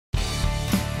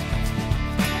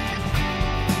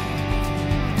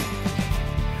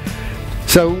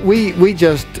So we're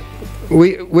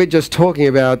just talking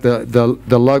about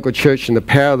the local church and the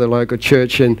power of the local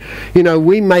church, and you know,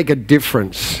 we make a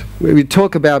difference. We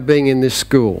talk about being in this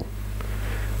school.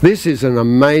 This is an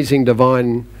amazing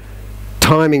divine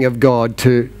timing of God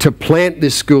to plant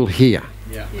this school here.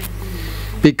 Yeah.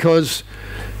 Because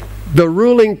the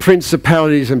ruling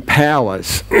principalities and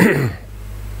powers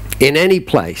in any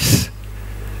place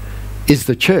is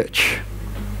the church.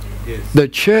 Yes. The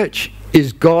church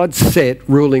is God's set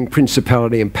ruling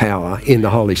principality and power in the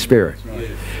Holy Spirit. Right.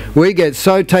 Yes. We get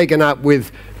so taken up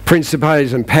with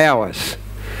principalities and powers.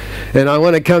 And I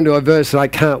want to come to a verse that I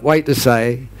can't wait to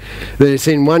say, that it's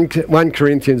in 1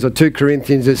 Corinthians or 2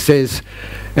 Corinthians. It says,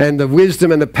 and the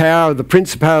wisdom and the power of the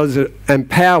principalities and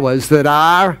powers that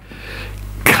are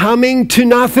coming to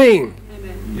nothing.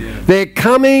 Yeah. They're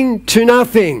coming to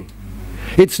nothing.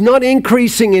 It's not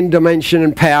increasing in dimension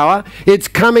and power. It's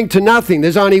coming to nothing.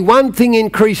 There's only one thing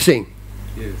increasing.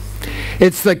 Yes.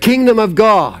 It's the kingdom of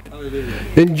God.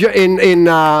 In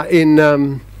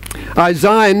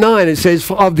Isaiah 9 it says,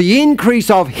 of the increase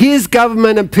of his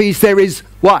government and peace there is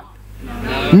what?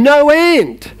 No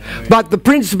end. But the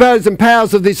principalities and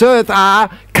powers of this earth are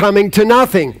coming to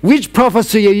nothing. Which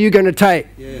prophecy are you going to take?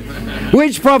 Yes.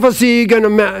 Which prophecy are you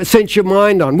going to set your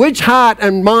mind on? Which heart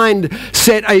and mind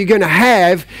set are you going to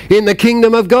have in the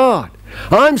kingdom of God?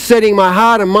 I'm setting my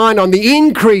heart and mind on the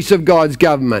increase of God's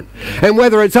government. And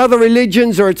whether it's other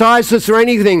religions or it's ISIS or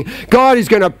anything, God is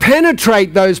going to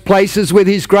penetrate those places with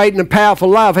his great and powerful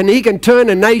love. And he can turn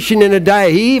a nation in a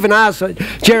day. He even asked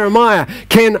Jeremiah,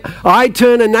 can I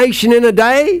turn a nation in a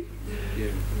day? Yeah.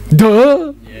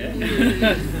 Duh!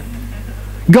 Yeah.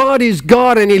 God is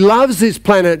God and he loves this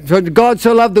planet. For God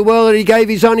so loved the world that he gave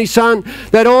his only son,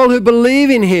 that all who believe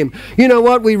in him. You know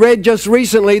what? We read just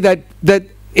recently that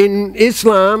in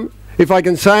Islam, if I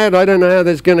can say it, I don't know how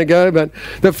that's going to go, but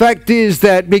the fact is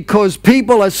that because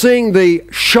people are seeing the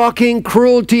shocking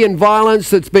cruelty and violence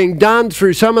that's being done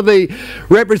through some of the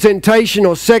representation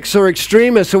or sects or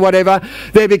extremists or whatever,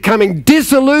 they're becoming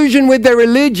disillusioned with their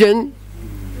religion.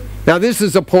 Now this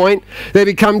is the point. They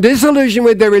become disillusioned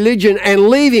with their religion and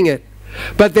leaving it.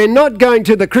 But they're not going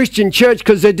to the Christian church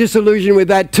because they're disillusioned with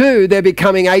that too. They're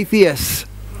becoming atheists.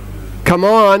 Come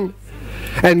on.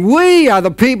 And we are the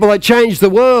people that change the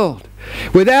world.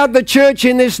 Without the church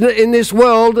in this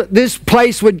world, this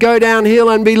place would go downhill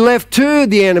and be left to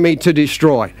the enemy to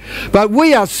destroy. But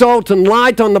we are salt and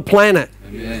light on the planet.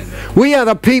 Amen. We are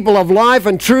the people of life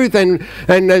and truth. And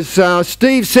as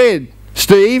Steve said,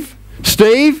 Steve,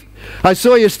 I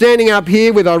saw you standing up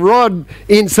here with a rod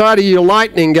inside of your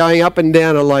lightning going up and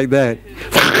down like that.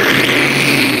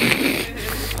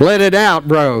 Let it out,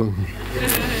 bro.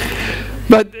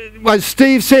 But as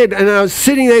Steve said, and I was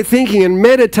sitting there thinking and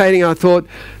meditating, I thought,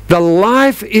 the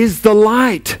life is the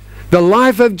light. The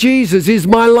life of Jesus is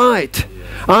my light.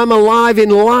 I'm alive in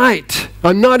light.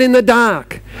 I'm not in the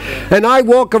dark. And I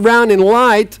walk around in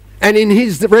light and in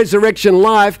his resurrection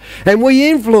life, and we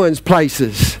influence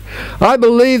places. I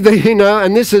believe that, you know,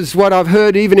 and this is what I've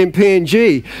heard even in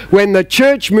PNG, when the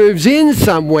church moves in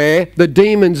somewhere, the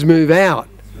demons move out.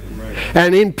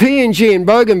 And in PNG in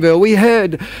Bougainville, we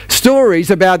heard stories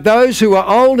about those who were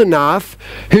old enough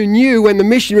who knew when the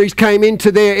missionaries came into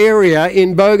their area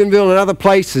in Bougainville and other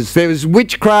places. There was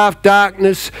witchcraft,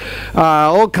 darkness,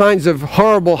 all kinds of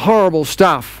horrible, horrible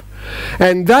stuff.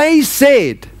 And they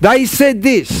said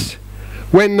this,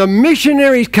 when the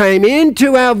missionaries came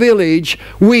into our village,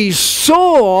 we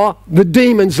saw the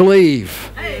demons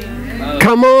leave.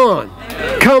 Come on,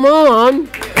 come on,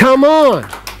 come on.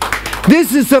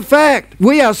 This is the fact.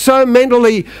 We are so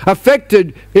mentally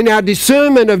affected in our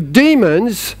discernment of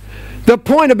demons. The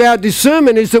point about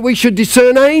discernment is that we should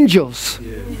discern angels.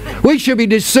 Yeah. We should be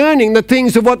discerning the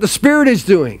things of what the Spirit is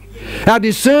doing. Our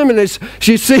discernment is,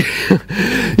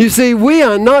 you see, we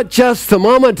are not just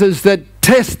thermometers that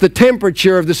test the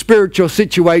temperature of the spiritual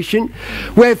situation.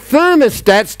 We're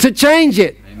thermostats to change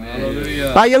it.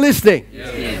 Amen. Are you listening?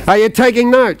 Yes. Are you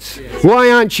taking notes? Yes. Why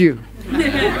aren't you?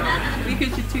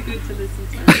 Because you're too good to listen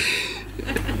to.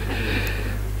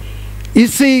 You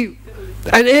see,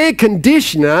 an air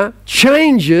conditioner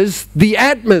changes the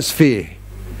atmosphere.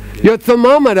 Your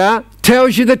thermometer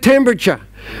tells you the temperature.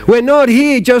 We're not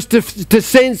here just to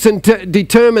sense and to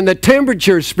determine the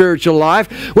temperature of spiritual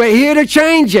life. We're here to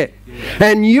change it.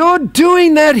 And you're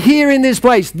doing that here in this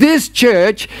place. This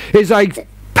church is a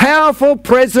powerful,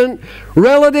 present,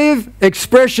 relative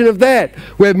expression of that.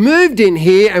 We've moved in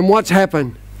here, and what's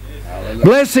happened?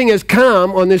 Blessing has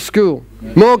come on this school.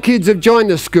 More kids have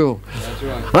joined the school.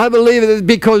 I believe it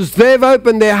because they've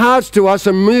opened their hearts to us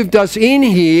and moved us in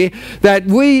here, that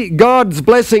God's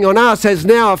blessing on us has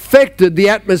now affected the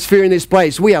atmosphere in this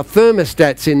place. We are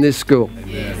thermostats in this school.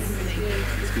 Yes.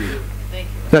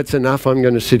 That's enough. I'm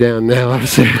going to sit down now.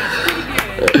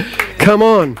 Come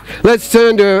on. Let's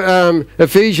turn to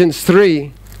Ephesians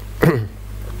 3.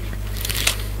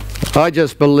 I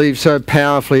just believe so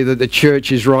powerfully that the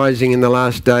church is rising in the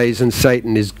last days and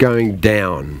Satan is going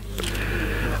down.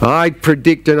 I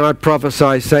predict and I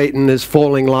prophesy Satan is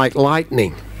falling like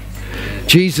lightning.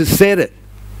 Jesus said it.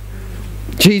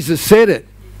 Jesus said it.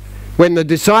 When the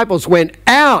disciples went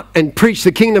out and preached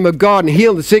the kingdom of God and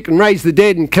healed the sick and raised the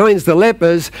dead and cleansed the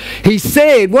lepers, he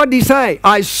said, what did he say?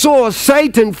 I saw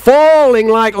Satan falling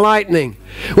like lightning.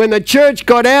 When the church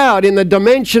got out in the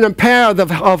dimension and power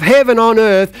of heaven on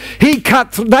earth, they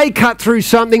cut through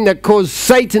something that caused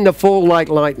Satan to fall like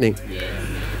lightning. Yeah.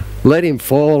 Let him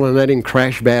fall and let him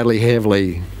crash badly,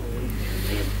 heavily.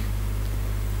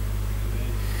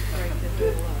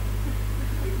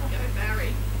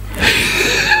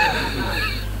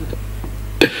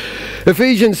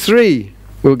 Ephesians 3,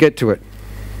 we'll get to it.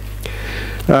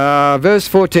 Verse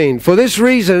 14. For this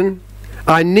reason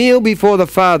I kneel before the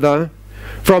Father,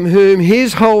 from whom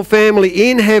his whole family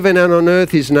in heaven and on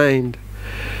earth is named.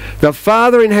 The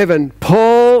Father in heaven,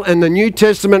 Paul and the New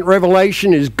Testament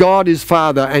revelation is God is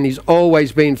Father, and he's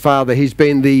always been Father. He's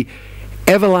been the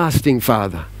everlasting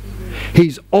Father.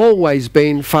 He's always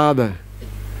been Father.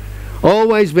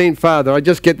 Always been Father. I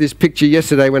just get this picture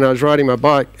yesterday when I was riding my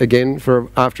bike again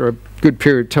after a good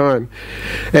period of time.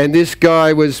 And this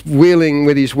guy was wheeling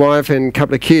with his wife and a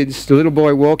couple of kids, the little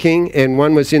boy walking, and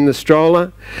one was in the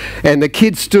stroller. And the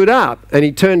kid stood up and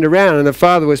he turned around and the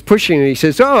father was pushing him. He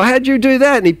says, oh, how'd you do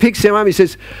that? And he picks him up. He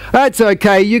says, that's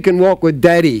okay, you can walk with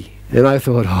Daddy. And I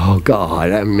thought, oh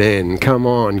God, amen, come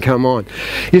on, come on.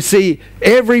 You see,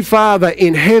 every father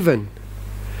in heaven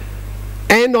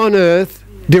and on earth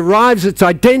derives its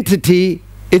identity,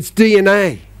 its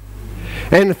DNA.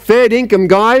 And third income,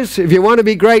 guys, if you want to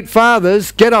be great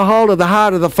fathers, get a hold of the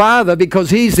heart of the Father, because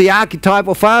he's the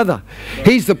archetypal father.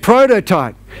 He's the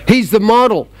prototype. He's the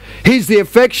model. He's the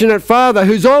affectionate father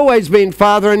who's always been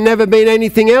father and never been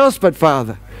anything else but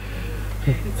father.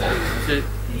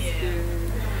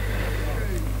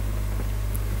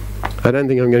 I don't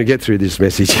think I'm going to get through this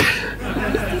message.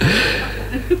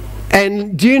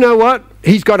 And do you know what?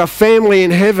 He's got a family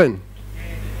in heaven.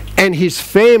 And his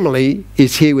family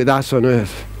is here with us on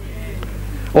earth.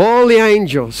 All the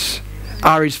angels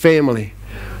are his family.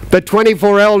 The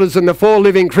 24 elders and the 4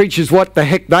 living creatures, what the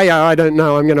heck they are, I don't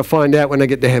know. I'm going to find out when I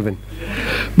get to heaven.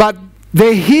 But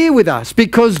they're here with us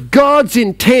because God's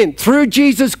intent through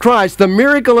Jesus Christ, the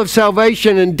miracle of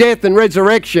salvation and death and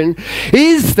resurrection,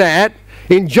 is that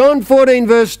in John 14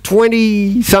 verse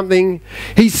 20 something,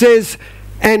 he says,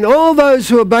 and all those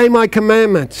who obey my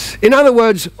commandments. In other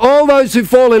words, all those who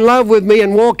fall in love with me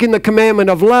and walk in the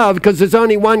commandment of love, because there's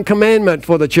only one commandment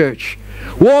for the church.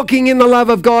 Walking in the love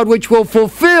of God, which will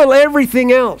fulfill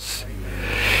everything else.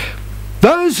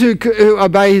 Those who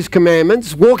obey his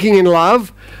commandments, walking in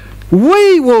love,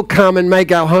 we will come and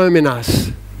make our home in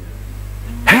us.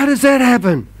 How does that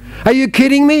happen? Are you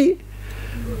kidding me?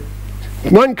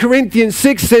 1 Corinthians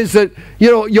 6 says that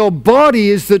your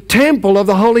body is the temple of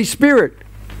the Holy Spirit.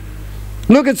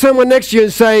 Look at someone next to you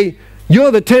and say,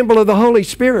 you're the temple of the Holy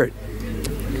Spirit.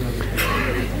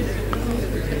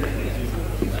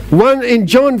 In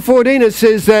John 14 it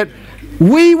says that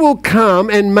we will come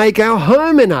and make our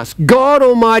home in us. God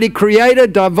Almighty, Creator,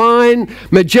 divine,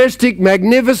 majestic,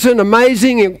 magnificent,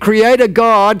 amazing Creator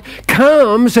God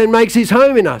comes and makes his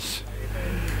home in us.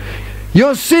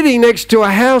 You're sitting next to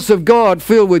a house of God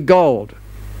filled with gold.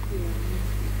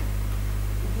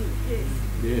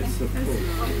 Yes, of course.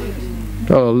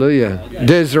 Hallelujah.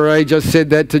 Desiree just said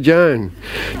that to Joan.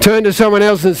 Turned to someone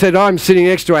else and said, I'm sitting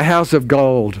next to a house of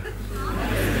gold.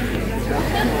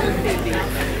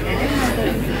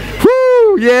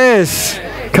 Woo! Yes.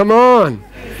 Come on.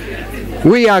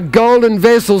 We are golden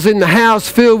vessels in the house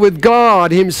filled with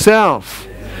God himself.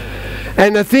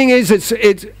 And the thing is,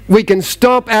 we can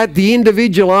stop at the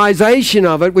individualization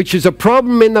of it, which is a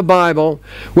problem in the Bible,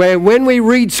 where when we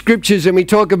read scriptures and we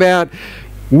talk about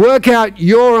work out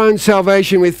your own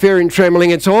salvation with fear and trembling,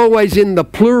 it's always in the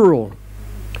plural.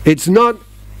 It's not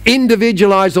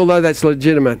individualized, although that's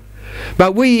legitimate.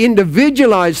 But we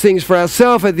individualize things for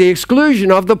ourselves at the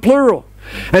exclusion of the plural.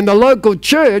 And the local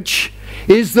church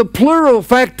is the plural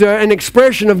factor and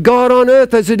expression of God on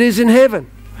earth as it is in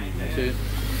heaven. Amen.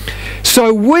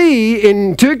 So we,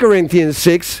 in 2 Corinthians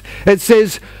 6, it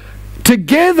says,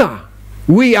 together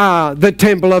We are the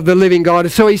temple of the living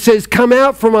God. So he says, come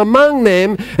out from among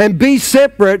them and be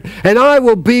separate, and I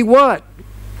will be what?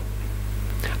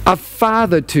 A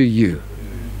father to you.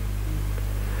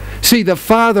 See, the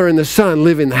Father and the Son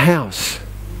live in the house.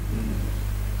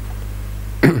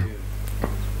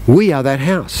 We are that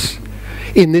house.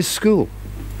 In this school,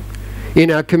 in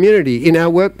our community, in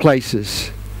our workplaces.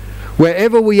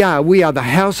 Wherever we are the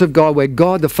house of God, where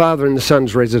God the Father and the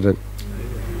Son's resident.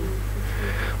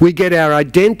 We get our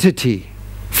identity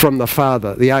from the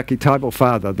Father, the archetypal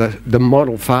Father, the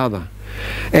model Father.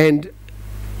 And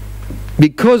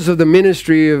because of the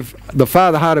ministry of the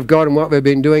Father Heart of God and what we've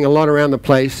been doing a lot around the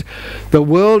place, the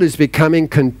world is becoming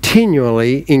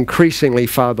continually, increasingly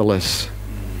fatherless.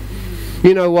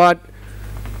 You know what?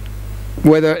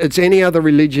 Whether it's any other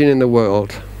religion in the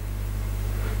world,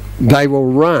 they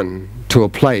will run to a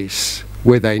place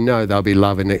where they know they'll be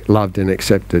loved and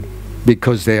accepted,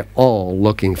 because they're all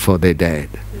looking for their dad.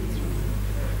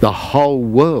 The whole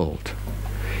world,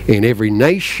 in every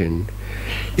nation,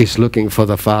 is looking for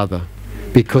the Father,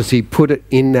 because he put it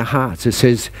in their hearts. It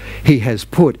says he has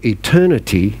put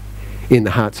eternity in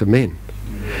the hearts of men.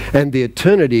 And the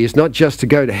eternity is not just to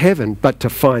go to heaven, but to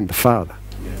find the Father.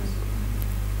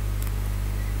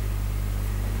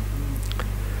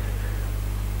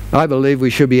 I believe we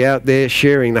should be out there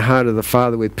sharing the heart of the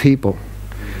Father with people.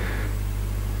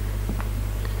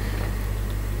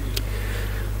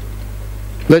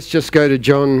 Let's just go to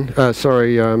John,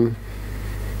 John.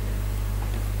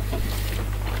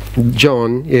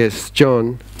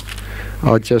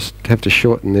 I'll just have to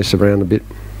shorten this around a bit.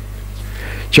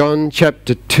 John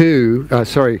chapter 2,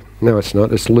 no it's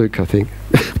not, it's Luke I think.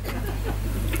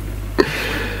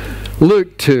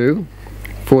 Luke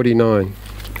 2:49.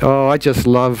 Oh, I just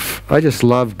love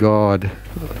God.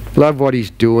 Love what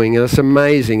he's doing. It's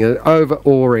amazing,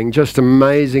 overawing, just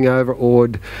amazing,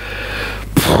 overawed.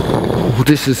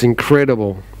 This is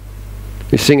incredible.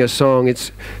 We sing a song,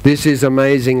 this is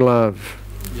amazing love.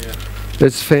 Yeah.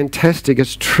 It's fantastic,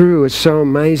 it's true, it's so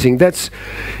amazing. That's,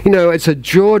 it's a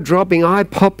jaw-dropping,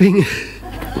 eye-popping.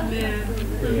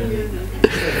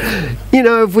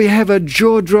 If we have a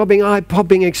jaw-dropping,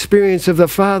 eye-popping experience of the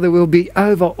Father, we'll be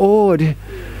overawed.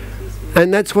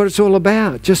 And that's what it's all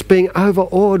about, just being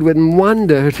overawed with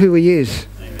wonder at who he is.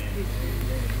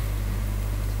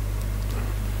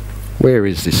 Where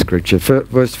is this scripture?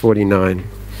 Verse 49.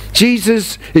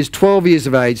 Jesus is 12 years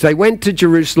of age. They went to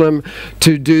Jerusalem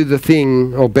to do the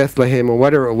thing, or Bethlehem, or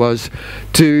whatever it was,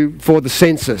 for the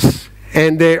census.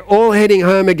 And they're all heading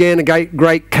home again, a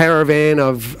great caravan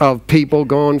of people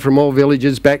gone from all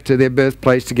villages back to their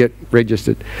birthplace to get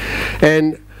registered.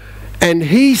 And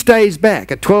he stays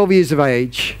back at 12 years of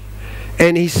age.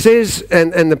 And he says,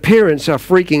 and the parents are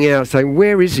freaking out, saying,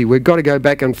 where is he? We've got to go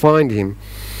back and find him.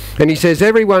 And he says,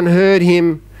 everyone heard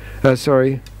him, he's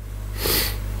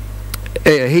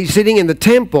sitting in the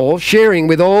temple, sharing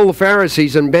with all the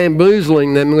Pharisees and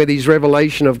bamboozling them with his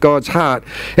revelation of God's heart.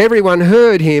 Everyone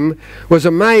heard him, was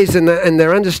amazed in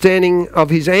their understanding of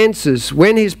his answers.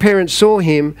 When his parents saw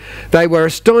him, they were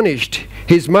astonished.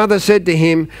 His mother said to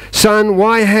him, son,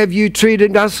 why have you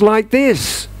treated us like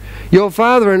this? Your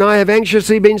father and I have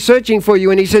anxiously been searching for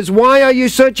you. And he says, why are you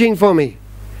searching for me?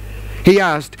 He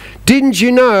asked, didn't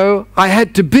you know I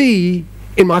had to be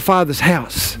in my Father's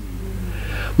house?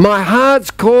 My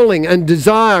heart's calling and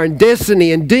desire and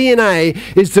destiny and DNA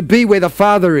is to be where the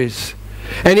Father is.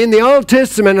 And in the Old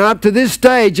Testament and up to this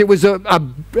stage, it was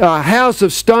a house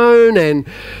of stone and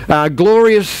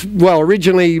glorious. Well,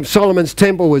 originally Solomon's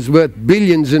temple was worth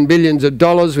billions and billions of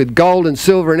dollars with gold and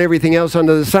silver and everything else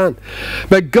under the sun.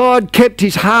 But God kept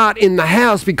his heart in the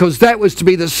house because that was to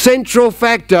be the central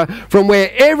factor from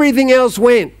where everything else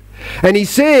went. And he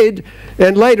said,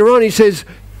 and later on he says,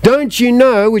 don't you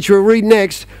know, which we'll read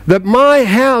next, that my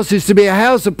house is to be a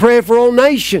house of prayer for all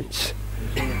nations?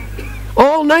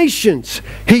 All nations.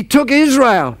 He took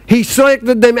Israel. He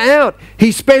selected them out.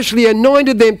 He specially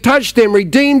anointed them, touched them,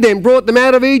 redeemed them, brought them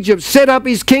out of Egypt, set up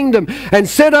his kingdom, and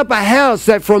set up a house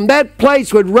that from that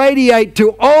place would radiate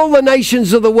to all the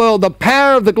nations of the world, the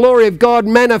power of the glory of God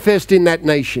manifest in that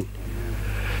nation.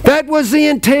 That was the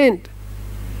intent.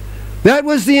 That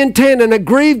was the intent, and it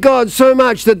grieved God so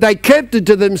much that they kept it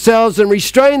to themselves and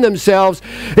restrained themselves,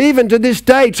 even to this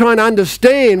day, trying to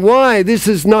understand why this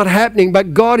is not happening.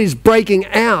 But God is breaking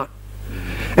out,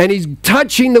 and he's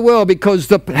touching the world, because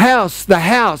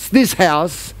this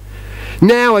house,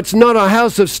 now it's not a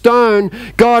house of stone.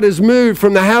 God has moved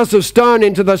from the house of stone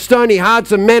into the stony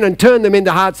hearts of men and turned them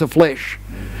into hearts of flesh.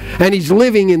 And he's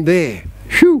living in there.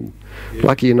 Phew.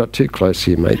 Lucky you're not too close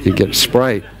here, mate. You get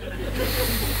sprayed.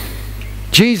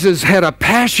 Jesus had a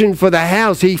passion for the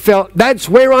house. He felt, that's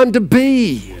where I'm to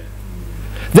be.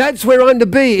 That's where I'm to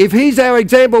be. If he's our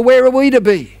example, where are we to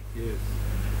be? Yes.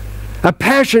 A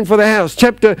passion for the house.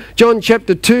 John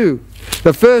chapter 2.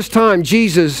 The first time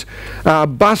Jesus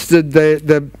busted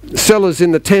the sellers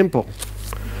in the temple.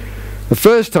 The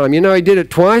first time. You know, he did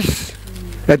it twice.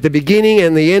 At the beginning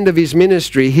and the end of his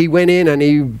ministry, he went in and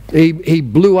he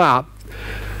blew up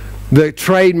the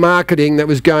trade marketing that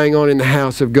was going on in the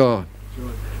house of God.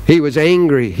 He was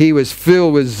angry. He was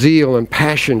filled with zeal and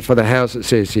passion for the house, it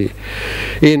says here.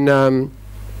 In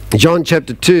John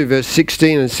chapter 2, verse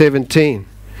 16 and 17.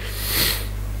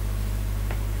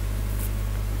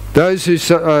 Those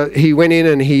who he went in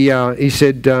and he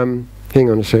said, hang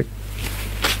on a sec.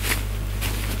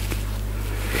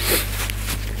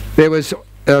 There was,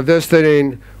 verse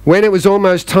 13, when it was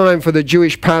almost time for the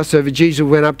Jewish Passover, Jesus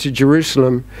went up to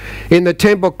Jerusalem. In the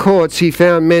temple courts he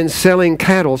found men selling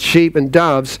cattle, sheep and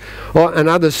doves, and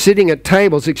others sitting at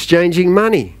tables exchanging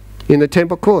money in the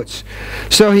temple courts.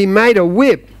 So he made a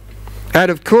whip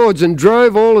out of cords and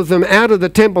drove all of them out of the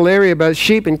temple area, both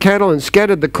sheep and cattle, and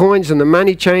scattered the coins and the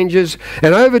money changers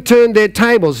and overturned their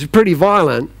tables. It's pretty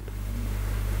violent.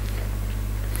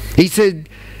 He said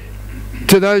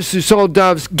to those who sold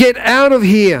doves, "Get out of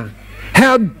here!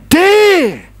 How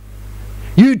dare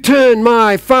you turn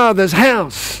my Father's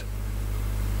house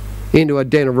into a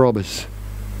den of robbers?"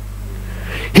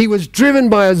 He was driven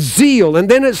by a zeal. And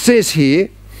then it says here,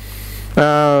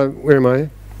 where am I?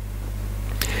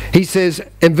 He says,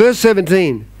 in verse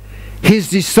 17, his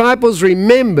disciples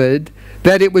remembered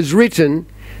that it was written,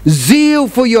 "Zeal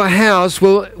for your house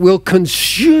will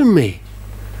consume me."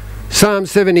 Psalm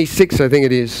 76, I think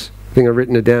it is. I think I've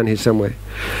written it down here somewhere.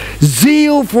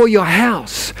 Zeal for your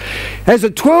house. As a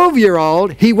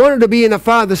 12-year-old, he wanted to be in the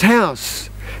Father's house.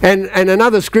 And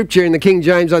another scripture in the King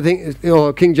James, I think,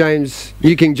 or King James,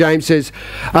 New King James says,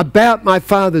 about my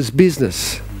Father's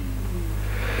business.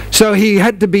 So he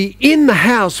had to be in the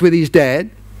house with his dad,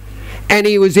 and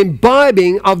he was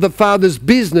imbibing of the Father's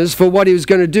business for what he was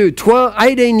going to do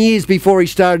 18 years before he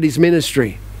started his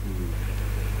ministry.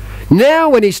 Now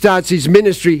when he starts his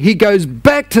ministry, he goes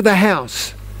back to the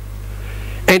house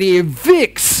and he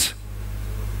evicts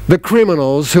the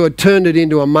criminals who had turned it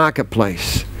into a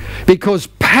marketplace, because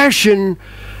passion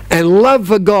and love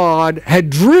for God had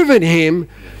driven him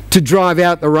to drive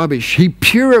out the rubbish. He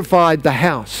purified the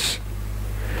house.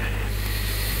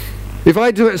 If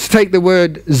I take the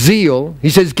word zeal, he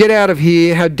says, "Get out of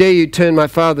here, how dare you turn my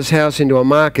Father's house into a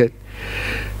market."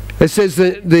 It says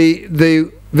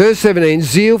the verse 17,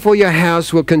 "Zeal for your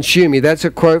house will consume you." That's a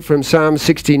quote from Psalm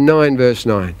 69 verse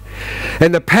 9.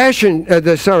 And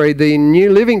the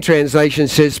New Living Translation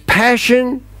says,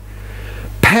 passion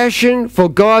for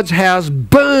God's house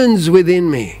burns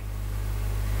within me.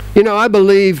 You know, I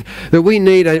believe that we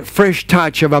need a fresh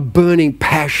touch of a burning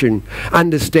passion,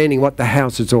 understanding what the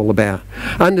house is all about,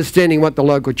 understanding what the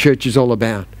local church is all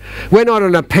about. We're not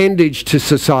an appendage to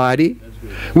society.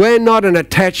 We're not an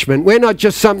attachment. We're not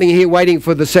just something here waiting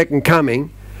for the second coming.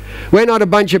 We're not a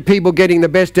bunch of people getting the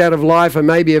best out of life and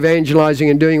maybe evangelizing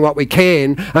and doing what we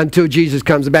can until Jesus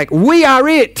comes back. We are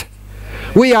it.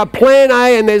 We are plan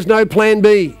A and there's no plan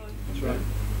B.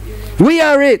 We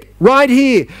are it, right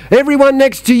here. Everyone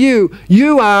next to you,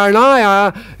 you are and I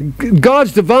are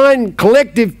God's divine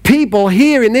collective people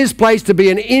here in this place to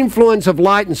be an influence of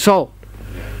light and salt.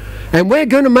 And we're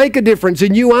going to make a difference,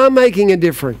 and you are making a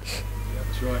difference.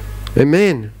 That's right.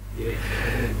 Amen. Yeah.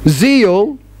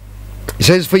 Zeal, it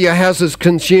says, for your houses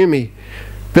consume me.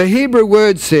 The Hebrew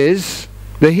word says,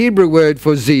 the Hebrew word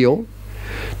for zeal,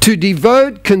 to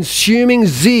devote consuming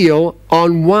zeal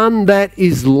on one that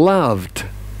is loved.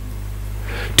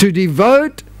 To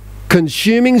devote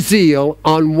consuming zeal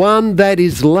on one that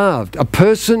is loved. A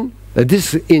person,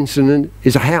 this incident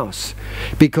is a house,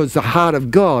 because the heart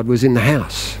of God was in the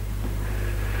house.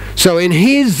 So in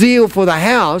his zeal for the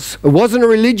house, it wasn't a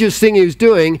religious thing he was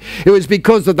doing, it was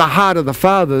because of the heart of the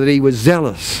Father that he was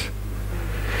zealous.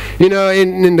 You know,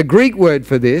 in the Greek word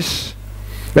for this,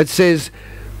 it says,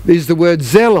 is the word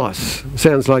zelos.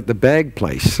 Sounds like the bag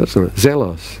place, doesn't it?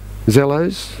 Zelos.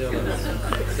 Zelos?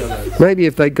 Maybe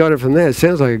if they got it from there, it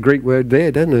sounds like a Greek word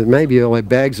there, doesn't it? Maybe all their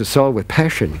bags are sold with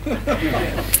passion.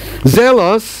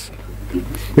 Zelos,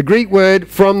 the Greek word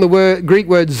from the Greek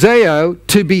word zeo,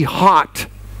 to be hot.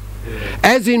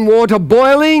 As in water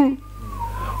boiling,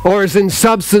 or as in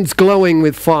substance glowing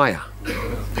with fire.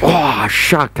 Oh,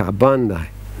 shaka bande.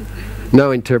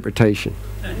 No interpretation.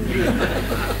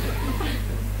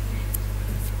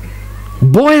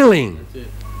 Boiling.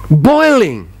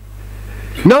 Boiling.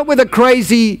 Not with a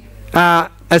crazy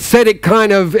ascetic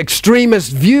kind of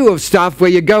extremist view of stuff where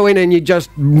you go in and you just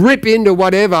rip into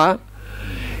whatever,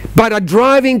 but a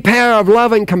driving power of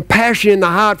love and compassion in the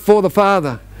heart for the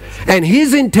Father. And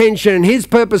His intention and His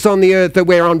purpose on the earth, that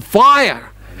we're on fire.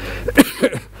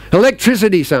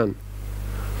 Electricity, son.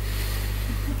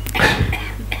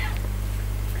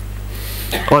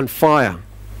 On fire.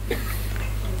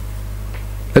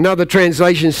 Another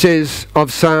translation says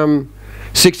of Psalm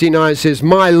 69 says,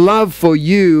 my love for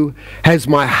you has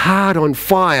my heart on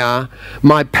fire,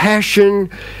 my passion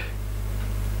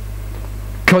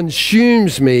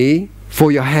consumes me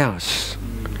for your house.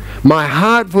 My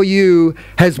heart for you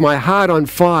has my heart on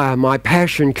fire, my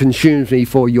passion consumes me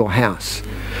for your house.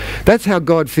 That's how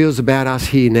God feels about us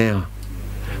here now.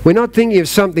 We're not thinking of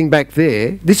something back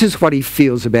there. This is what He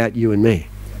feels about you and me.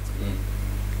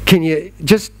 Can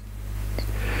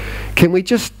we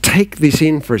just take this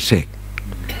in for a sec?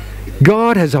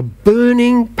 God has a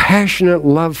burning, passionate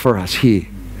love for us here.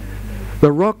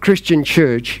 The Rock Christian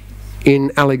Church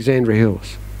in Alexandra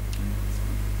Hills.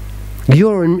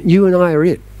 You and I are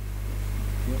it.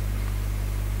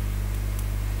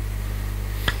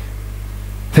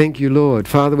 Thank you, Lord.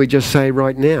 Father, we just say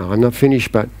right now, I'm not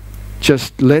finished, but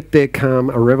just let there come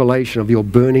a revelation of your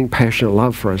burning, passionate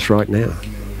love for us right now.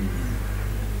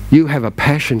 You have a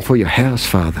passion for your house,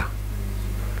 Father.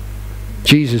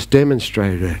 Jesus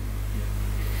demonstrated it.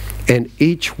 And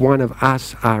each one of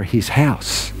us are His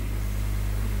house.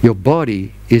 Your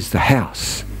body is the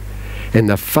house. And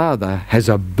the Father has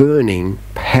a burning,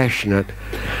 passionate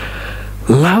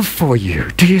love for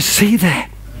you. Do you see that?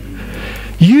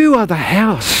 You are the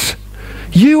house.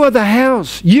 You are the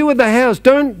house. You are the house.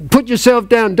 Don't put yourself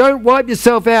down. Don't wipe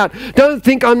yourself out. Don't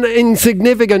think I'm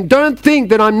insignificant. Don't think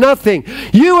that I'm nothing.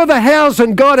 You are the house,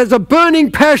 and God has a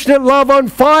burning, passionate love on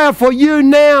fire for you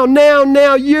now,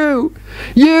 you.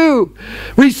 You.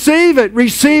 Receive it,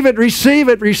 receive it, receive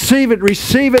it, receive it,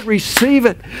 receive it, receive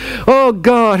it. Oh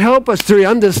God, help us to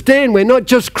understand we're not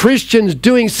just Christians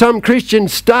doing some Christian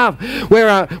stuff.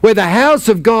 We're the house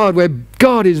of God, where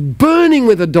God is burning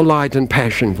with a delight and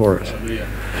passion for us.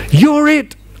 You're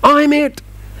it. I'm it.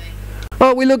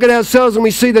 Oh, we look at ourselves and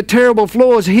we see the terrible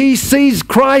flaws. He sees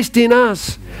Christ in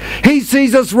us. He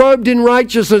sees us robed in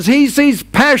righteousness. He sees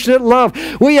passionate love.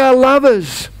 We are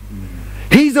lovers.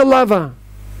 He's a lover.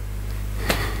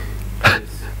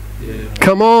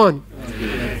 Come on.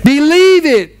 Believe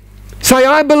it. Say,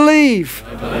 I believe.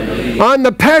 I'm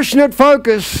the passionate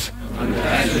focus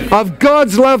of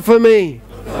God's love for me.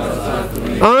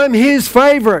 I'm His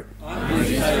favorite.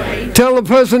 Tell the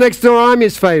person next door, I'm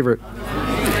His favorite.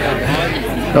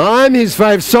 I'm His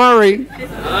favorite. Sorry.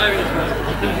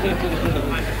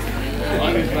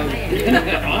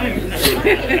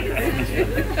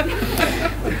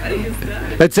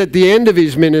 That's at the end of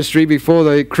His ministry before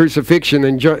the crucifixion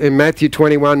in Matthew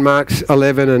 21, Mark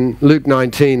 11 and Luke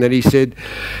 19, that He said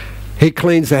He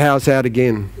cleans the house out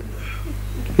again.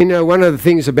 You know, one of the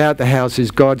things about the house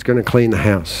is God's going to clean the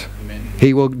house. Amen.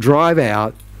 He will drive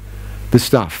out the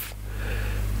stuff.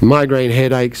 Migraine,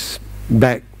 headaches,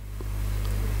 back.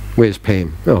 Where's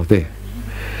Pam? Oh, there.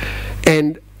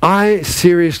 And I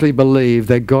seriously believe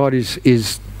that God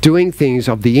is doing things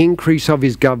of the increase of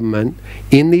His government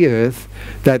in the earth,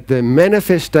 that the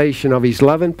manifestation of His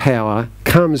love and power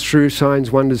comes through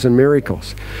signs, wonders and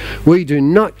miracles. We do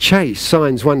not chase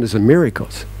signs, wonders and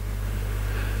miracles.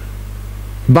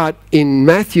 But in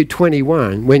Matthew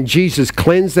 21, when Jesus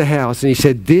cleansed the house and He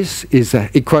said, this is a,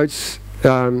 he quotes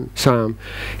Psalm,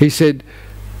 He said,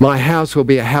 my house will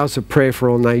be a house of prayer for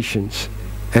all nations.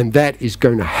 And that is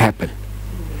going to happen.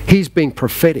 He's being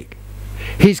prophetic.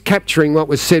 He's capturing what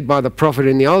was said by the prophet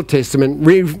in the Old Testament,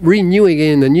 renewing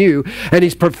it in the New, and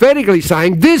He's prophetically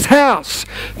saying, this house,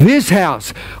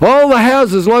 all the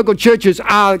houses, local churches,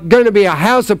 are going to be a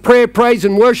house of prayer, praise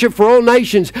and worship for all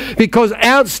nations, because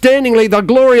outstandingly the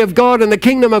glory of God and the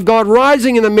kingdom of God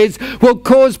rising in the midst will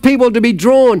cause people to be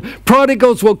drawn.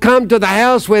 Prodigals will come to the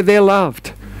house where they're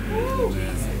loved.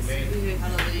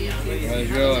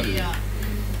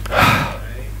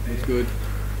 That's good.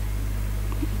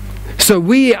 So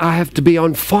we have to be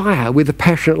on fire with the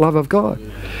passionate love of God.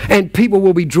 And people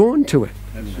will be drawn to it.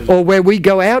 Absolutely. Or where we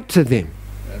go out to them.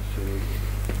 Absolutely.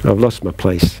 I've lost my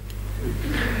place.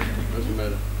 Doesn't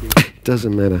matter. It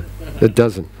doesn't matter. It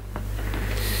doesn't.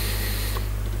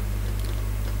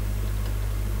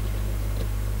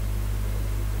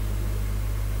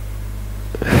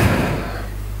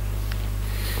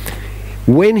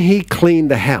 When He cleaned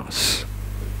the house,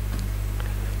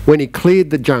 when He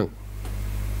cleared the junk,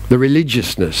 the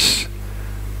religiousness,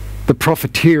 the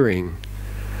profiteering,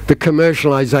 the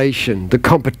commercialization, the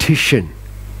competition,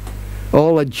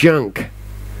 all the junk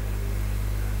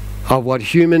of what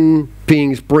human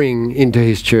beings bring into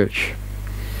his church.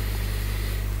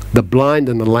 The blind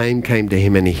and the lame came to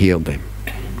him and he healed them.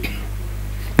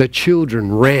 The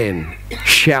children ran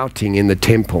shouting in the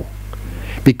temple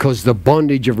because the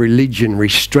bondage of religion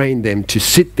restrained them to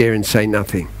sit there and say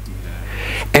nothing.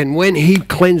 And when he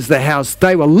cleansed the house,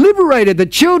 they were liberated. The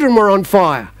children were on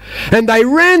fire. And they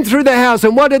ran through the house.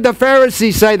 And what did the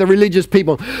Pharisees say, the religious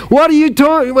people? What are you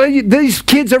talking? These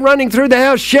kids are running through the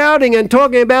house shouting and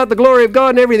talking about the glory of God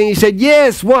and everything. He said,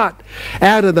 yes, what?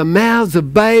 Out of the mouths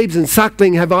of babes and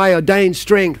suckling have I ordained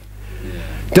strength.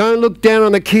 Don't look down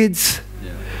on the kids.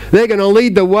 They're going to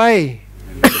lead the way.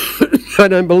 I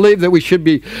don't believe that we should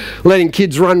be letting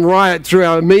kids run riot through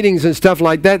our meetings and stuff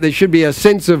like that. There should be a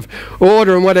sense of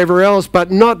order and whatever else,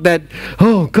 but not that,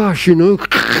 oh gosh, you know.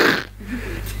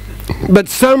 But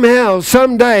somehow,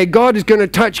 someday, God is going to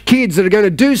touch kids that are going to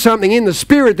do something in the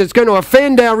spirit that's going to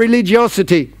offend our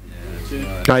religiosity.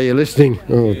 Are you listening?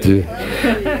 Oh dear.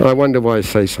 I wonder why I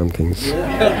say some things.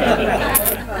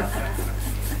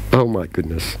 Oh my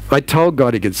goodness. I told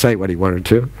God he could say what he wanted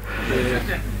to.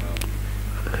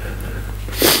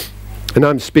 And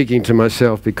I'm speaking to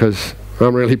myself because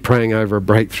I'm really praying over a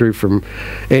breakthrough from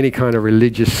any kind of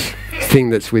religious thing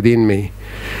that's within me.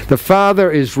 The Father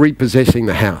is repossessing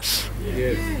the house.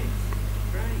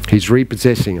 He's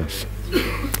repossessing us.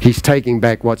 He's taking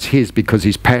back what's his because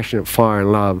his passionate fire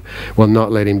and love will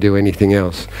not let him do anything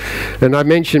else. And I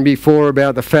mentioned before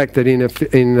about the fact that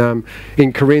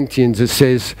in Corinthians it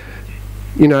says,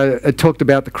 you know, it talked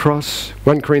about the cross.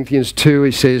 1 Corinthians 2,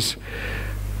 it says,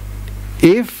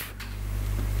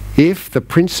 if the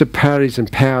principalities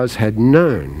and powers had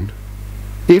known,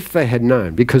 if they had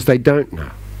known, because they don't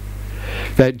know,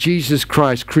 that Jesus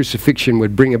Christ's crucifixion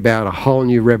would bring about a whole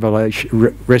new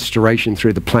restoration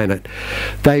through the planet,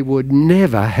 they would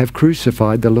never have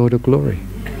crucified the Lord of glory.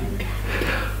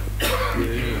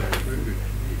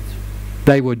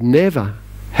 They would never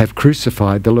have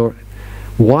crucified the Lord.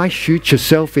 Why shoot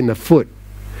yourself in the foot?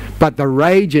 But the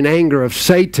rage and anger of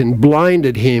Satan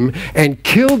blinded him and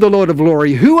killed the Lord of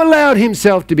glory, who allowed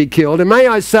himself to be killed. And may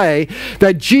I say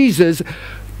that Jesus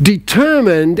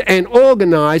determined and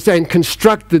organized and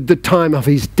constructed the time of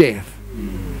his death.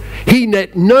 He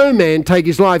let no man take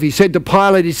his life. He said to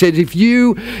Pilate, he said, if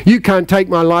you can't take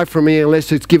my life from me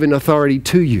unless it's given authority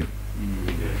to you.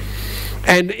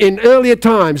 And in earlier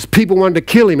times, people wanted to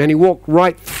kill him and he walked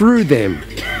right through them.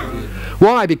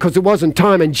 Why? Because it wasn't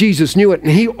time and Jesus knew it and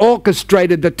he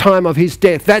orchestrated the time of his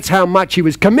death. That's how much he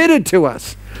was committed to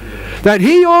us. That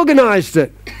he organized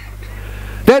it.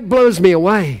 That blows me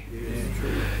away.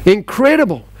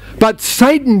 Incredible. But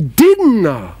Satan didn't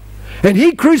know. And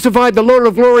he crucified the Lord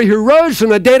of glory who rose from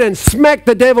the dead and smacked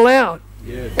the devil out.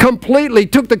 Completely.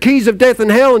 Took the keys of death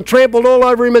and hell and trampled all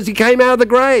over him as he came out of the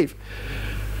grave.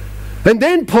 And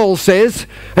then Paul says,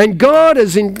 and God,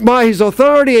 by his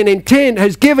authority and intent,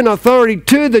 has given authority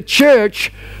to the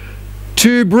church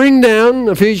to bring down,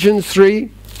 Ephesians 3.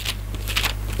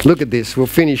 Look at this. We'll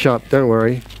finish up. Don't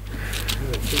worry.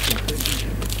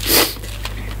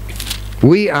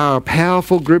 We are a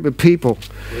powerful group of people.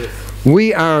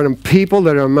 We are a people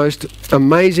that are the most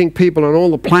amazing people on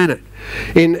all the planet.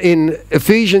 In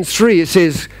Ephesians 3, it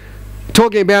says,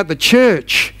 talking about the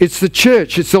church, it's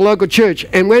the local church.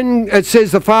 And when it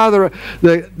says the father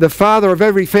of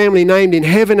every family named in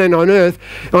heaven and on earth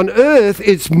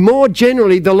it's more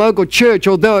generally the local church,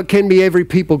 although it can be every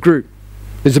people group.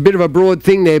 There's a bit of a broad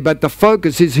thing there, but the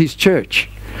focus is his church.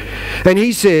 And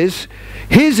he says,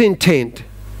 his intent,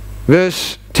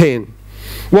 verse 10,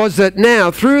 was that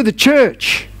now through the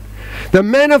church, the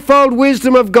manifold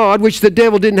wisdom of God, which the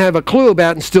devil didn't have a clue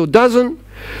about and still doesn't,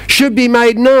 should be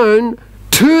made known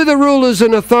to the rulers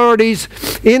and authorities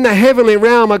in the heavenly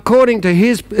realm according to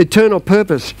his eternal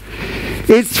purpose.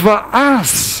 It's for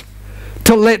us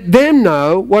to let them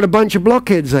know what a bunch of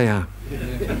blockheads they are.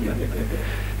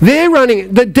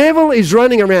 The devil is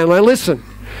running around. Now listen,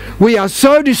 we are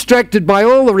so distracted by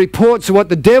all the reports of what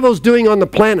the devil's doing on the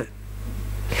planet.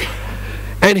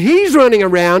 And he's running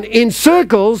around in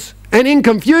circles and in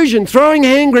confusion, throwing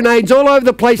hand grenades all over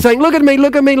the place, saying, look at me,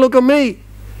 look at me, look at me.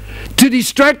 To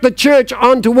distract the church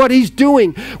onto what he's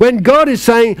doing, when God is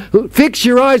saying, fix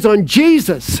your eyes on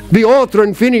Jesus, the author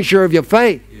and finisher of your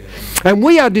faith. And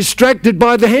we are distracted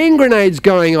by the hand grenades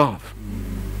going off.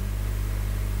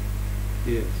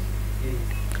 Yes.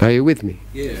 Are you with me?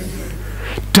 Yes.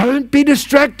 Don't be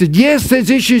distracted. Yes, there's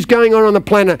issues going on the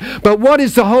planet, but what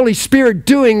is the Holy Spirit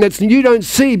doing that you don't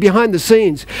see behind the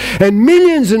scenes? And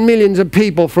millions of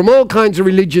people from all kinds of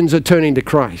religions are turning to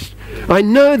Christ. I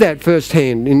know that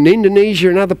firsthand in Indonesia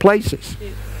and other places.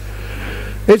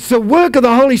 It's the work of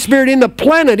the Holy Spirit in the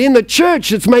planet, in the church,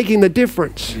 that's making the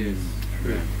difference. Yes.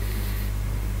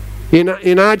 In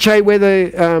Aceh,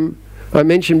 where I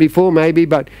mentioned before maybe,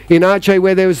 but in Aceh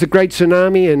where there was the great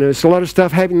tsunami and there's a lot of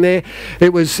stuff happening there,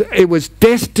 it was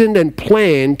destined and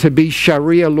planned to be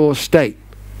Sharia law state.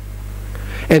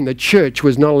 And the church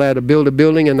was not allowed to build a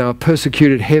building, and they were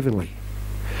persecuted heavily.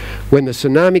 When the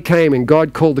tsunami came and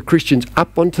God called the Christians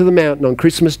up onto the mountain on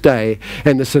Christmas Day,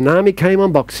 and the tsunami came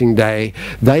on Boxing Day,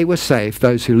 they were safe,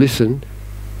 those who listened.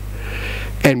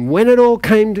 And when it all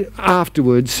came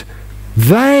afterwards,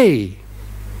 those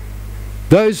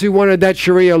who wanted that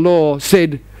Sharia law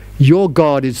said, your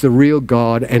God is the real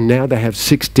God, and now they have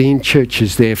 16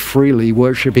 churches there freely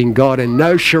worshipping God and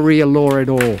no Sharia law at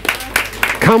all.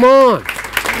 Come on!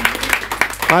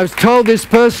 I was told this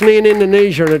personally in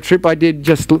Indonesia on a trip I did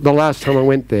just the last time I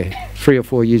went there, 3 or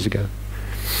 4 years ago.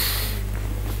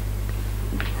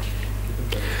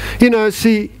 You know,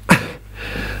 see,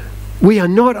 we are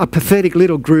not a pathetic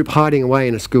little group hiding away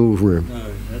in a schoolroom.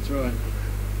 No, that's right.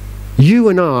 You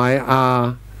and I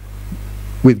are,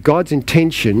 with God's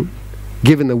intention,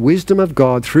 given the wisdom of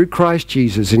God through Christ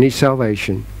Jesus and His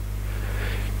salvation,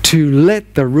 to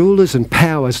let the rulers and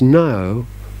powers know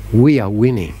we are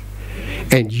winning.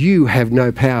 And you have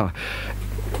no power.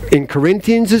 In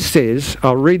Corinthians it says,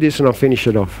 I'll read this and I'll finish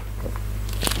it off.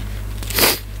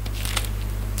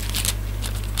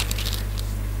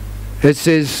 It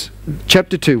says,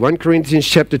 chapter 2, 1 Corinthians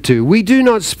chapter 2, we do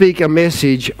not speak a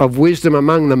message of wisdom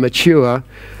among the mature.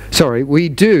 Sorry, we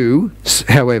do,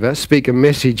 however, speak a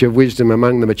message of wisdom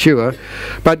among the mature,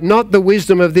 but not the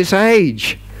wisdom of this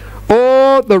age,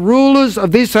 or the rulers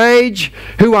of this age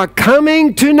who are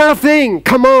coming to nothing.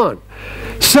 Come on.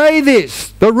 Say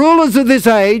this, the rulers of this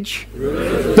age,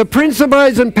 the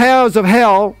principalities and powers of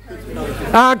hell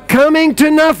are coming to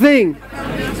nothing.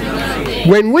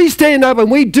 When we stand up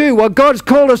and we do what God's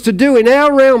called us to do in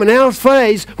our realm and our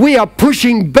phase, we are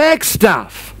pushing back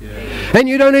stuff. And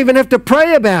you don't even have to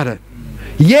pray about it.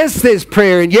 Yes, there's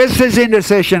prayer, and yes, there's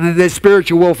intercession, and there's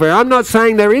spiritual warfare. I'm not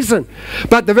saying there isn't.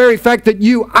 But the very fact that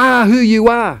you are who you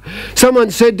are.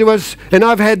 Someone said to us, and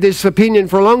I've had this opinion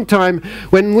for a long time,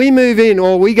 when we move in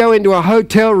or we go into a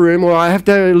hotel room, or I have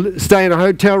to stay in a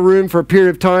hotel room for a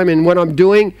period of time in what I'm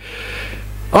doing,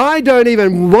 I don't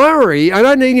even worry, I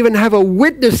don't even have a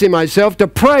witness in myself to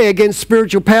pray against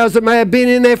spiritual powers that may have been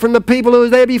in there from the people who were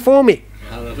there before me.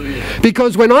 Hallelujah.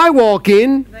 Because when I walk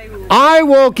in,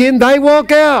 they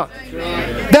walk out.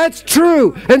 That's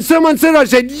true. And someone said, I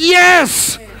said,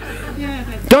 yes!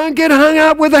 Don't get hung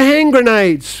up with the hand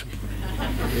grenades.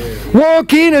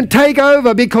 Walk in and take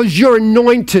over because you're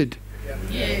anointed.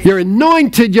 You're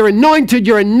anointed, you're anointed,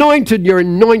 you're anointed, you're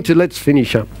anointed. Let's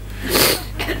finish up.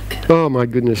 Oh my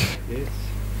goodness.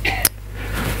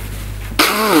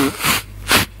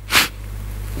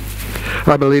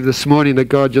 I believe this morning that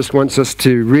God just wants us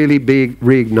to really be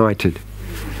reignited,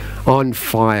 on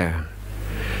fire.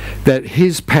 That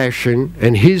His passion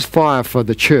and His fire for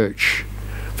the church,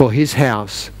 for His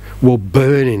house, will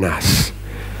burn in us.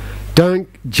 Don't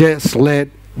just let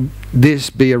this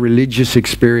be a religious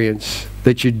experience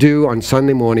that you do on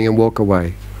Sunday morning and walk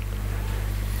away.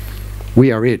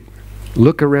 We are it.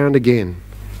 Look around again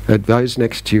at those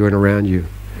next to you and around you.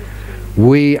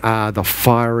 We are the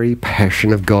fiery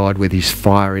passion of God with His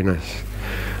fire in us.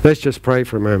 Let's just pray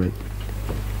for a moment.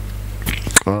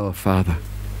 Oh, Father.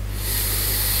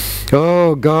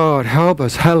 Oh, God, help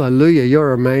us. Hallelujah.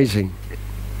 You're amazing.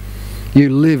 You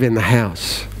live in the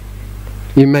house.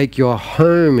 You make your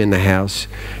home in the house.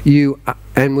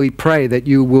 And we pray that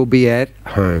you will be at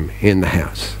home in the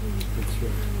house.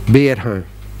 Be at home.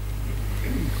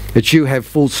 That you have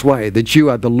full sway. That you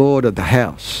are the Lord of the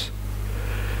house.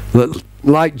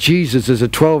 Like Jesus as a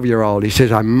 12-year-old, He says,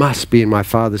 I must be in my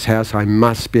Father's house. I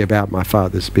must be about my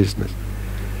Father's business.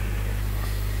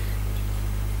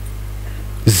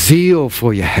 Zeal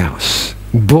for your house.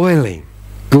 Boiling,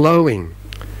 glowing,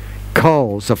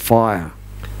 coals of fire.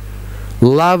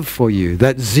 Love for you.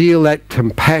 That zeal, that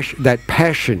compassion, that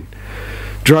passion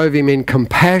drove Him in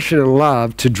compassion and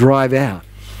love to drive out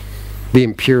the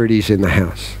impurities in the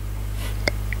house.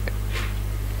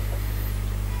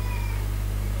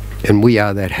 And we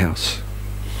are that house.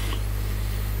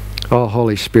 Oh,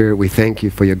 Holy Spirit, we thank you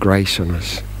for your grace on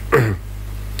us.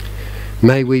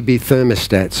 May we be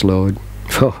thermostats, Lord.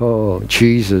 Oh,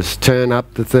 Jesus, turn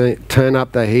up the heat. Turn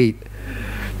up the heat.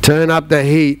 Turn up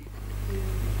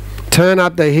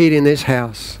the heat in this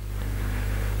house.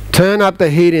 Turn up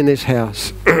the heat in this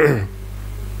house.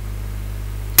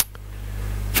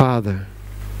 Father,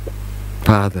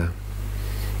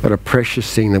 what a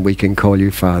precious thing that we can call you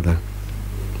Father.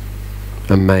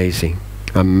 Amazing.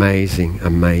 Amazing,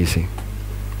 amazing.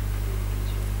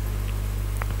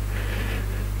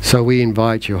 So we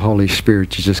invite you, Holy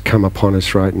Spirit, to just come upon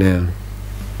us right now.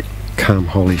 Come,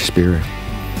 Holy Spirit.